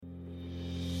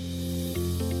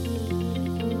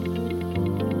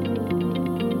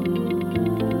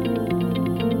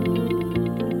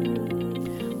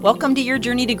Welcome to Your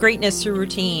Journey to Greatness Through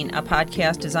Routine, a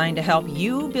podcast designed to help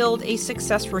you build a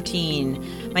success routine.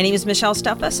 My name is Michelle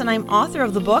Steffes, and I'm author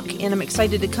of the book, and I'm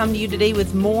excited to come to you today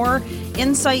with more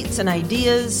insights and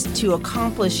ideas to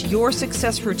accomplish your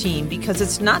success routine, because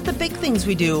it's not the big things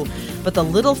we do, but the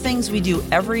little things we do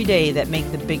every day that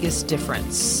make the biggest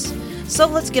difference. So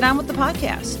let's get on with the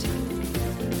podcast.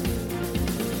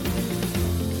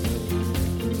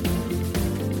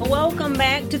 Welcome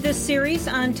back to this series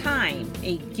on time,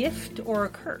 a gift or a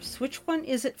curse. Which one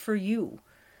is it for you?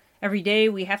 Every day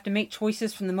we have to make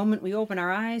choices from the moment we open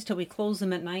our eyes till we close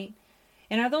them at night.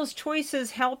 And are those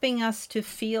choices helping us to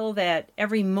feel that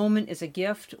every moment is a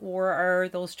gift, or are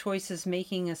those choices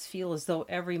making us feel as though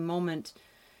every moment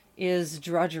is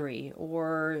drudgery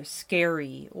or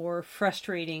scary or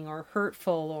frustrating or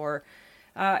hurtful, or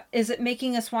is it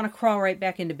making us want to crawl right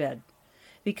back into bed?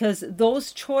 Because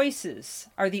those choices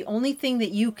are the only thing that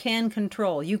you can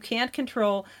control. You can't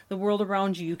control the world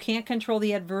around you. You can't control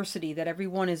the adversity that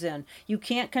everyone is in. You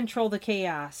can't control the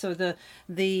chaos or the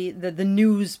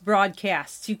news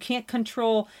broadcasts. You can't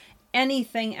control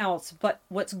anything else but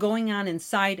what's going on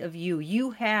inside of you.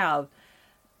 You have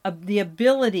the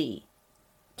ability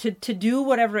to do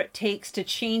whatever it takes to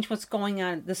change what's going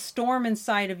on. The storm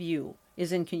inside of you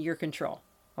is in your control,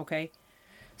 okay?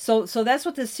 So that's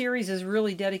what this series is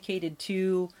really dedicated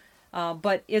to,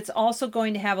 but it's also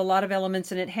going to have a lot of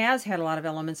elements, and it has had a lot of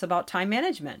elements about time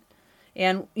management.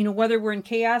 And, whether we're in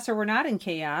chaos or we're not in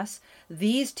chaos,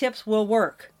 these tips will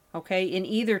work, okay, in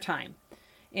either time.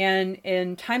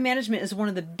 And time management is one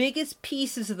of the biggest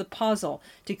pieces of the puzzle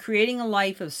to creating a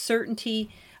life of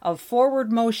certainty, of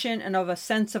forward motion, and of a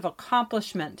sense of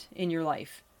accomplishment in your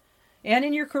life and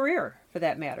in your career, for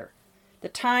that matter. The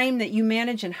time that you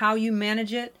manage and how you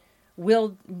manage it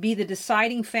will be the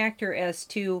deciding factor as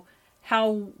to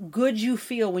how good you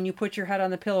feel when you put your head on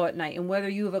the pillow at night and whether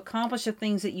you have accomplished the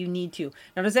things that you need to.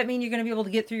 Now, does that mean you're going to be able to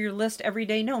get through your list every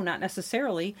day? No, not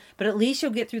necessarily, but at least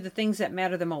you'll get through the things that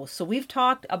matter the most. So we've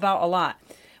talked about a lot.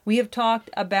 We have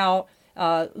talked about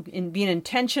in being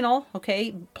intentional,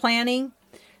 okay, planning,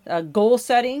 goal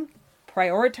setting,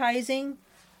 prioritizing,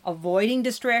 avoiding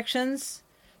distractions,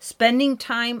 spending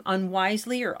time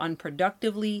unwisely or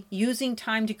unproductively, using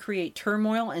time to create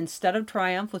turmoil instead of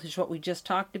triumph, which is what we just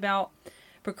talked about,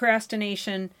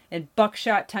 procrastination, and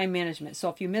buckshot time management. So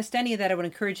if you missed any of that, I would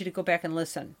encourage you to go back and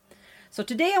listen. So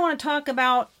today I want to talk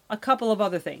about a couple of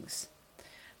other things.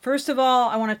 First of all,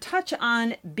 I want to touch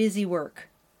on busy work.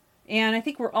 And I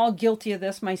think we're all guilty of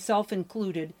this, myself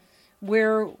included,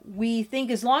 where we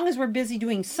think as long as we're busy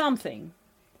doing something,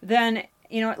 then,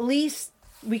 at least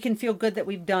we can feel good that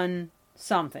we've done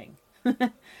something.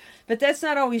 But that's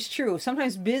not always true.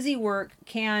 Sometimes busy work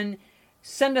can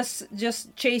send us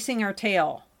just chasing our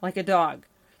tail like a dog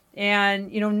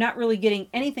and, not really getting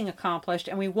anything accomplished.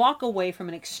 And we walk away from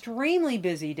an extremely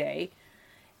busy day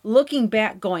looking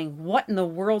back going, what in the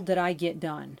world did I get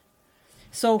done?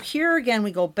 So here again, we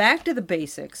go back to the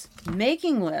basics,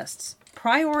 making lists,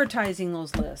 prioritizing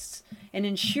those lists, and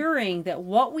ensuring that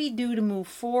what we do to move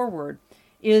forward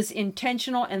is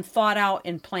intentional and thought out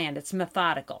and planned. It's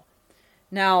methodical.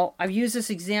 Now, I've used this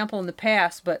example in the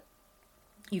past, but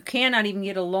you cannot even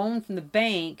get a loan from the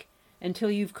bank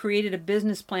until you've created a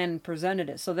business plan and presented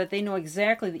it so that they know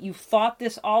exactly that you've thought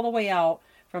this all the way out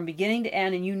from beginning to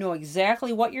end, and you know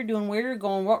exactly what you're doing, where you're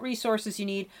going, what resources you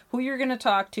need, who you're going to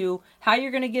talk to, how you're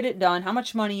going to get it done, how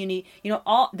much money you need.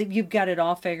 You've got it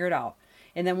all figured out.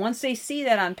 And then once they see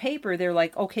that on paper, they're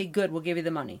like, okay, good, we'll give you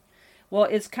the money. Well,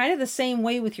 it's kind of the same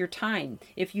way with your time.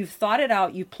 If you've thought it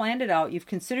out, you've planned it out, you've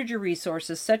considered your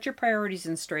resources, set your priorities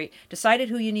in straight, decided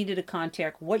who you needed to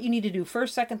contact, what you need to do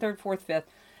first, second, third, fourth, fifth,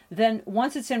 then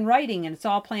once it's in writing and it's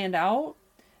all planned out,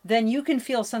 then you can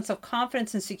feel a sense of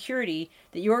confidence and security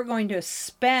that you're going to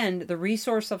spend the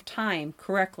resource of time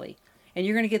correctly. And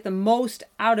you're going to get the most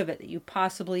out of it that you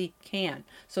possibly can.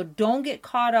 So don't get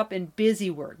caught up in busy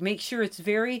work. Make sure it's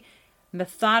very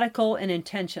methodical and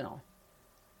intentional.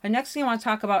 The next thing I want to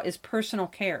talk about is personal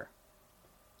care.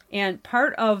 And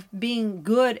part of being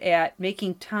good at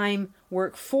making time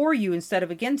work for you instead of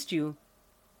against you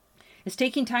is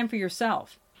taking time for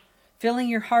yourself, filling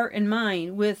your heart and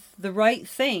mind with the right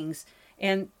things,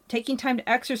 and taking time to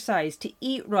exercise, to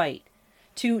eat right,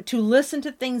 to listen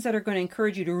to things that are going to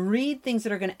encourage you, to read things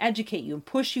that are going to educate you and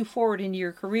push you forward into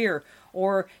your career,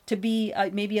 or to be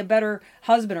maybe a better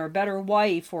husband or a better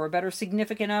wife or a better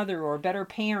significant other or a better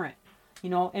parent.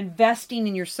 Investing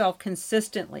in yourself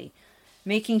consistently,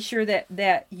 making sure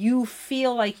that you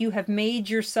feel like you have made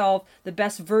yourself the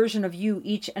best version of you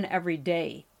each and every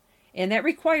day. And that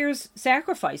requires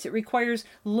sacrifice. It requires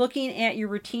looking at your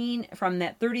routine from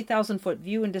that 30,000 foot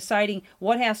view and deciding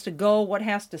what has to go, what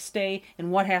has to stay,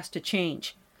 and what has to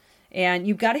change. And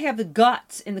you've got to have the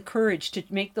guts and the courage to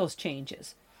make those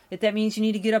changes. If that means you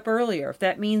need to get up earlier, if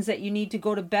that means that you need to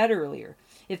go to bed earlier,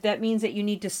 if that means that you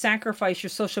need to sacrifice your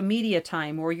social media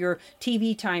time or your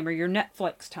TV time or your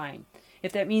Netflix time,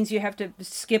 if that means you have to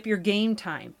skip your game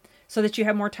time so that you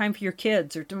have more time for your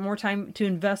kids or more time to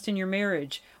invest in your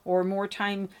marriage or more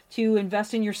time to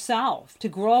invest in yourself, to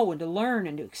grow and to learn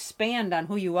and to expand on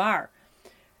who you are.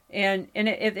 And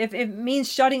if it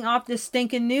means shutting off this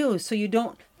stinking news so you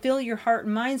don't fill your heart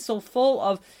and mind so full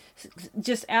of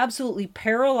just absolutely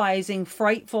paralyzing,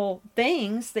 frightful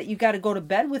things that you got to go to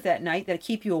bed with at night that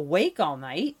keep you awake all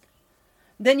night,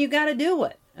 then you got to do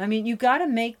it. I mean, you got to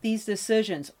make these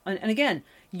decisions. And again,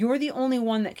 you're the only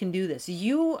one that can do this.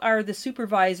 You are the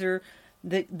supervisor,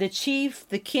 the chief,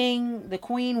 the king, the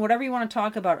queen, whatever you want to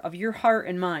talk about, of your heart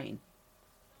and mind.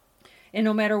 And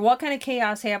no matter what kind of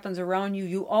chaos happens around you,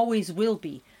 you always will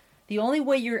be. The only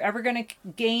way you're ever going to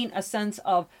gain a sense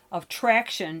of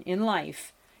traction in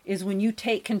life is when you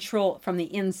take control from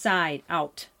the inside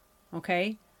out.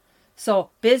 Okay?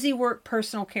 So, busy work,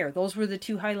 personal care. Those were the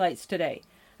two highlights today.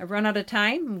 I've run out of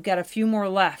time. We've got a few more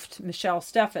left. Michelle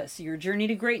Steffes, Your Journey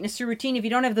to Greatness Through Routine. If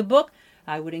you don't have the book,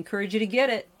 I would encourage you to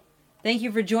get it. Thank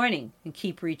you for joining and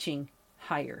keep reaching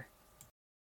higher.